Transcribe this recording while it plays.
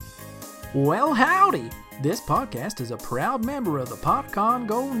Well, howdy! This podcast is a proud member of the PodCon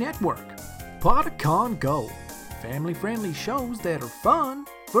Go network. PodCon Go, family-friendly shows that are fun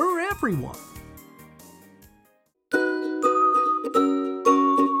for everyone.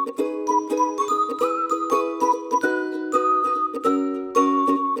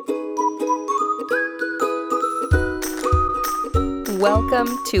 Welcome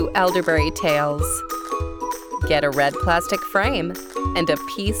to Elderberry Tales. Get a red plastic frame and a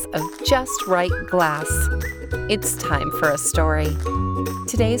piece of just right glass. It's time for a story.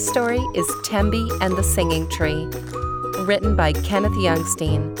 Today's story is Tembi and the Singing Tree, written by Kenneth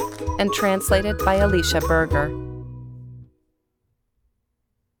Youngstein and translated by Alicia Berger.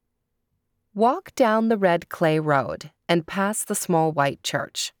 Walk down the red clay road and past the small white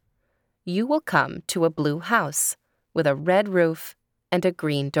church. You will come to a blue house with a red roof and a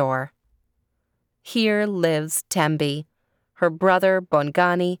green door. Here lives Tembi, her brother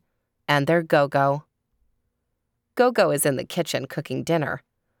Bongani, and their Gogo. Gogo is in the kitchen cooking dinner.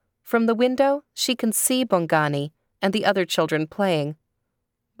 From the window, she can see Bongani and the other children playing.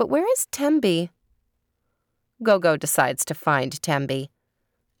 But where is Tembi? Gogo decides to find Tembi.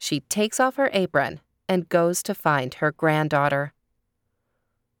 She takes off her apron and goes to find her granddaughter.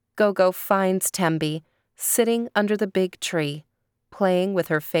 Gogo finds Tembi sitting under the big tree, playing with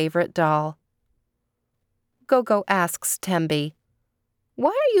her favorite doll. Gogo asks Tembi, "Why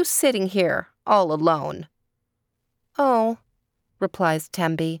are you sitting here, all alone?" "Oh," replies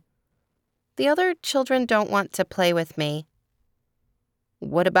Tembi, "the other children don't want to play with me."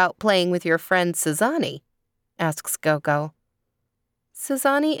 "What about playing with your friend Sizani?" asks Gogo.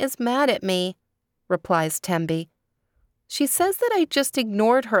 "Sizani is mad at me," replies Tembi. "She says that I just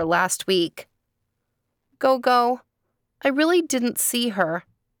ignored her last week." "Gogo, I really didn't see her."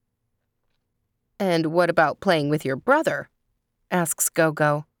 "And what about playing with your brother?" asks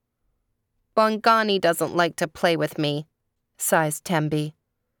Gogo. "Bongani doesn't like to play with me," sighs Tembi.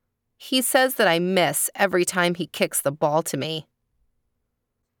 "He says that I miss every time he kicks the ball to me."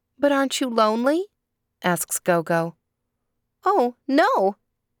 "But aren't you lonely?" asks Gogo. "Oh, no,"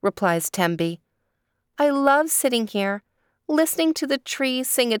 replies Tembi. "I love sitting here, listening to the tree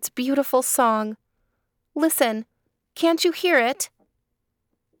sing its beautiful song. Listen, can't you hear it?"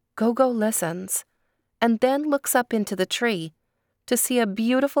 Gogo listens, and then looks up into the tree to see a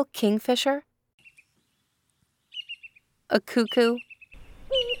beautiful kingfisher, a cuckoo,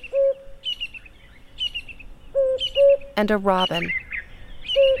 and a robin.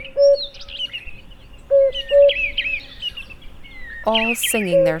 All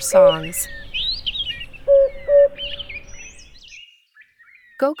singing their songs.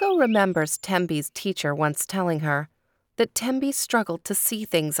 Gogo remembers Tembi's teacher once telling her that Tembi struggled to see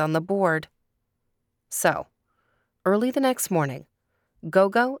things on the board. So, early the next morning,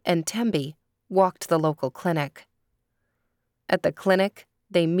 Gogo and Tembi walk to the local clinic. At the clinic,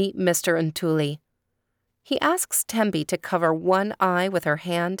 they meet Mr. Ntuli. He asks Tembi to cover one eye with her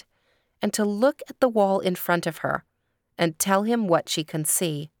hand and to look at the wall in front of her and tell him what she can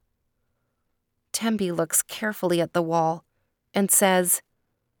see. Tembi looks carefully at the wall and says,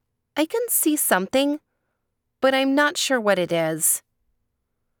 "I can see something, but I'm not sure what it is."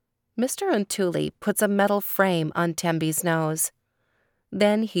 Mr. Ntuli puts a metal frame on Tembi's nose.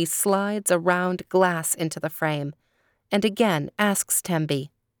 Then he slides a round glass into the frame and again asks Tembi,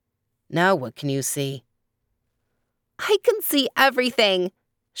 "Now what can you see?" "I can see everything,"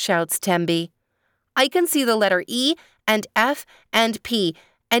 shouts Tembi. "I can see the letter E and F and P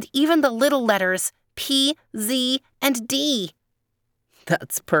and even the little letters P, Z, and D."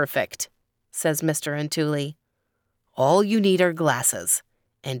 "That's perfect," says Mr. Ntuli. "All you need are glasses,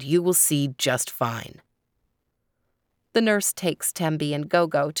 and you will see just fine." The nurse takes Tembi and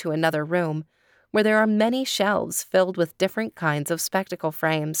Gogo to another room where there are many shelves filled with different kinds of spectacle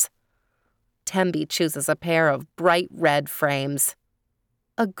frames. Tembi chooses a pair of bright red frames.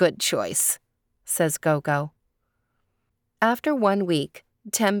 "A good choice," says Gogo. After 1 week,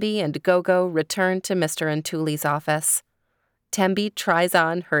 Tembi and Gogo return to Mr. Ntuli's office. Tembi tries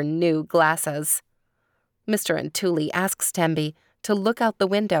on her new glasses. Mr. Ntuli asks Tembi to look out the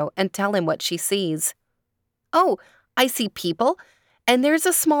window and tell him what she sees. "Oh, I see people, and there's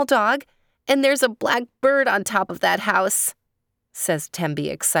a small dog, and there's a black bird on top of that house," says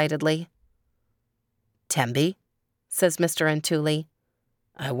Tembi excitedly. "Tembi," says Mr. Ntuli,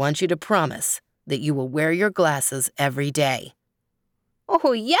 "I want you to promise that you will wear your glasses every day."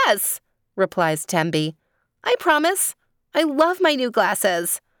 "Oh, yes," replies Tembi. "I promise. I love my new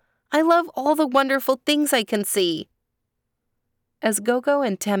glasses. I love all the wonderful things I can see." As Gogo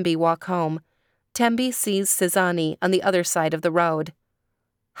and Tembi walk home, Tembi sees Sizani on the other side of the road.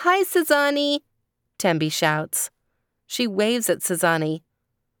 "Hi, Sazani," Tembi shouts. She waves at Sazani.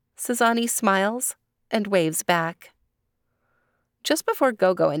 Sazani smiles and waves back. Just before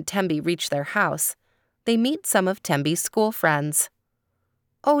Gogo and Tembi reach their house, they meet some of Tembi's school friends.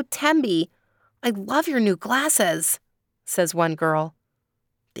 "Oh, Tembi, I love your new glasses," says one girl.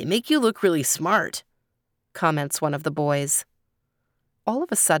 "They make you look really smart," comments one of the boys. All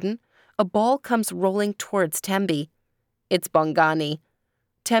of a sudden, a ball comes rolling towards Tembi. It's Bongani.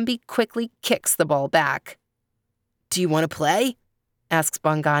 Tembi quickly kicks the ball back. "Do you want to play?" asks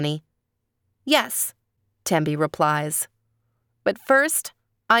Bongani. "Yes," Tembi replies. "But first,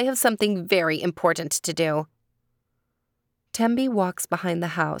 I have something very important to do." Tembi walks behind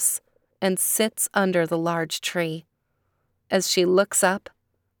the house and sits under the large tree. As she looks up,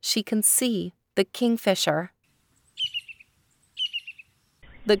 she can see the kingfisher,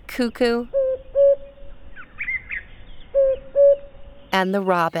 the cuckoo, and the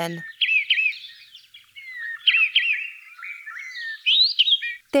robin.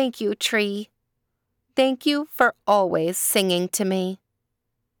 "Thank you, tree. Thank you for always singing to me."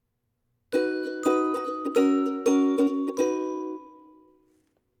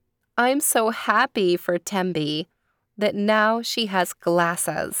 I'm so happy for Tembi that now she has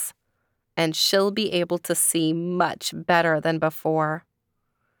glasses, and she'll be able to see much better than before.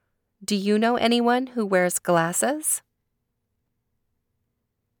 Do you know anyone who wears glasses?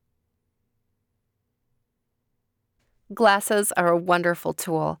 Glasses are a wonderful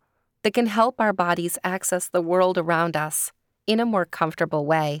tool that can help our bodies access the world around us in a more comfortable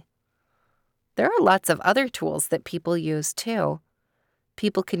way. There are lots of other tools that people use too.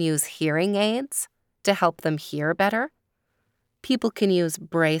 People can use hearing aids to help them hear better. People can use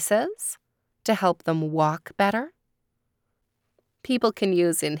braces to help them walk better. People can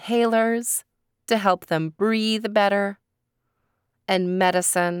use inhalers to help them breathe better. And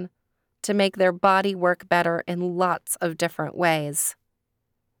medicine to make their body work better in lots of different ways.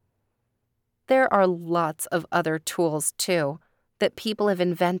 There are lots of other tools, too, that people have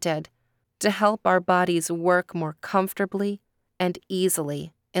invented to help our bodies work more comfortably and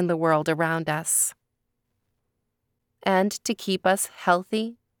easily in the world around us, and to keep us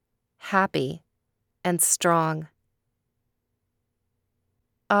healthy, happy, and strong.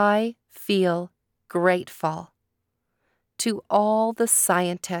 I feel grateful to all the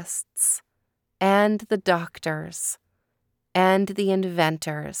scientists and the doctors and the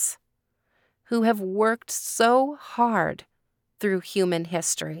inventors who have worked so hard through human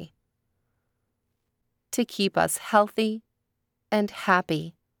history to keep us healthy and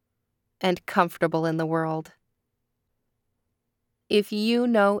happy and comfortable in the world. If you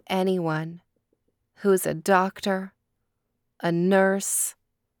know anyone who's a doctor, a nurse,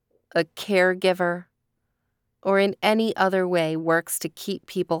 a caregiver, or in any other way works to keep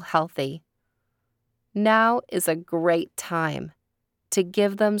people healthy, now is a great time to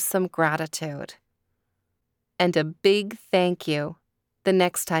give them some gratitude and a big thank you the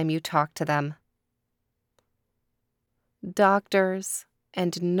next time you talk to them. Doctors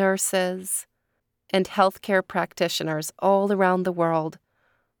and nurses and healthcare practitioners all around the world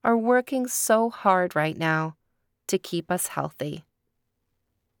are working so hard right now to keep us healthy,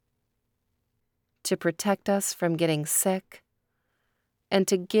 to protect us from getting sick, and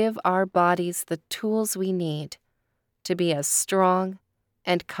to give our bodies the tools we need to be as strong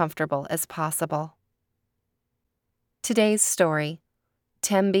and comfortable as possible. Today's story,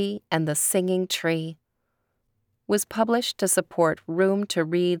 Tembi and the Singing Tree, was published to support Room to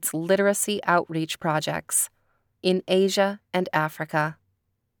Read's literacy outreach projects in Asia and Africa.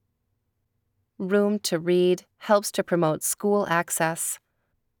 Room to Read helps to promote school access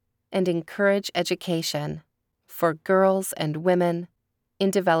and encourage education for girls and women in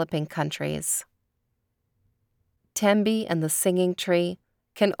developing countries. Tembi and the Singing Tree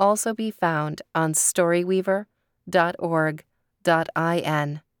can also be found on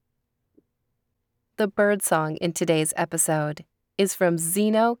storyweaver.org.in. The birdsong in today's episode is from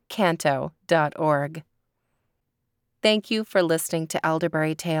zenocanto.org. Thank you for listening to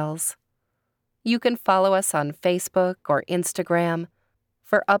Elderberry Tales. You can follow us on Facebook or Instagram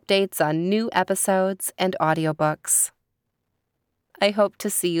for updates on new episodes and audiobooks. I hope to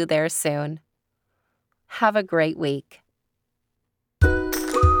see you there soon. Have a great week.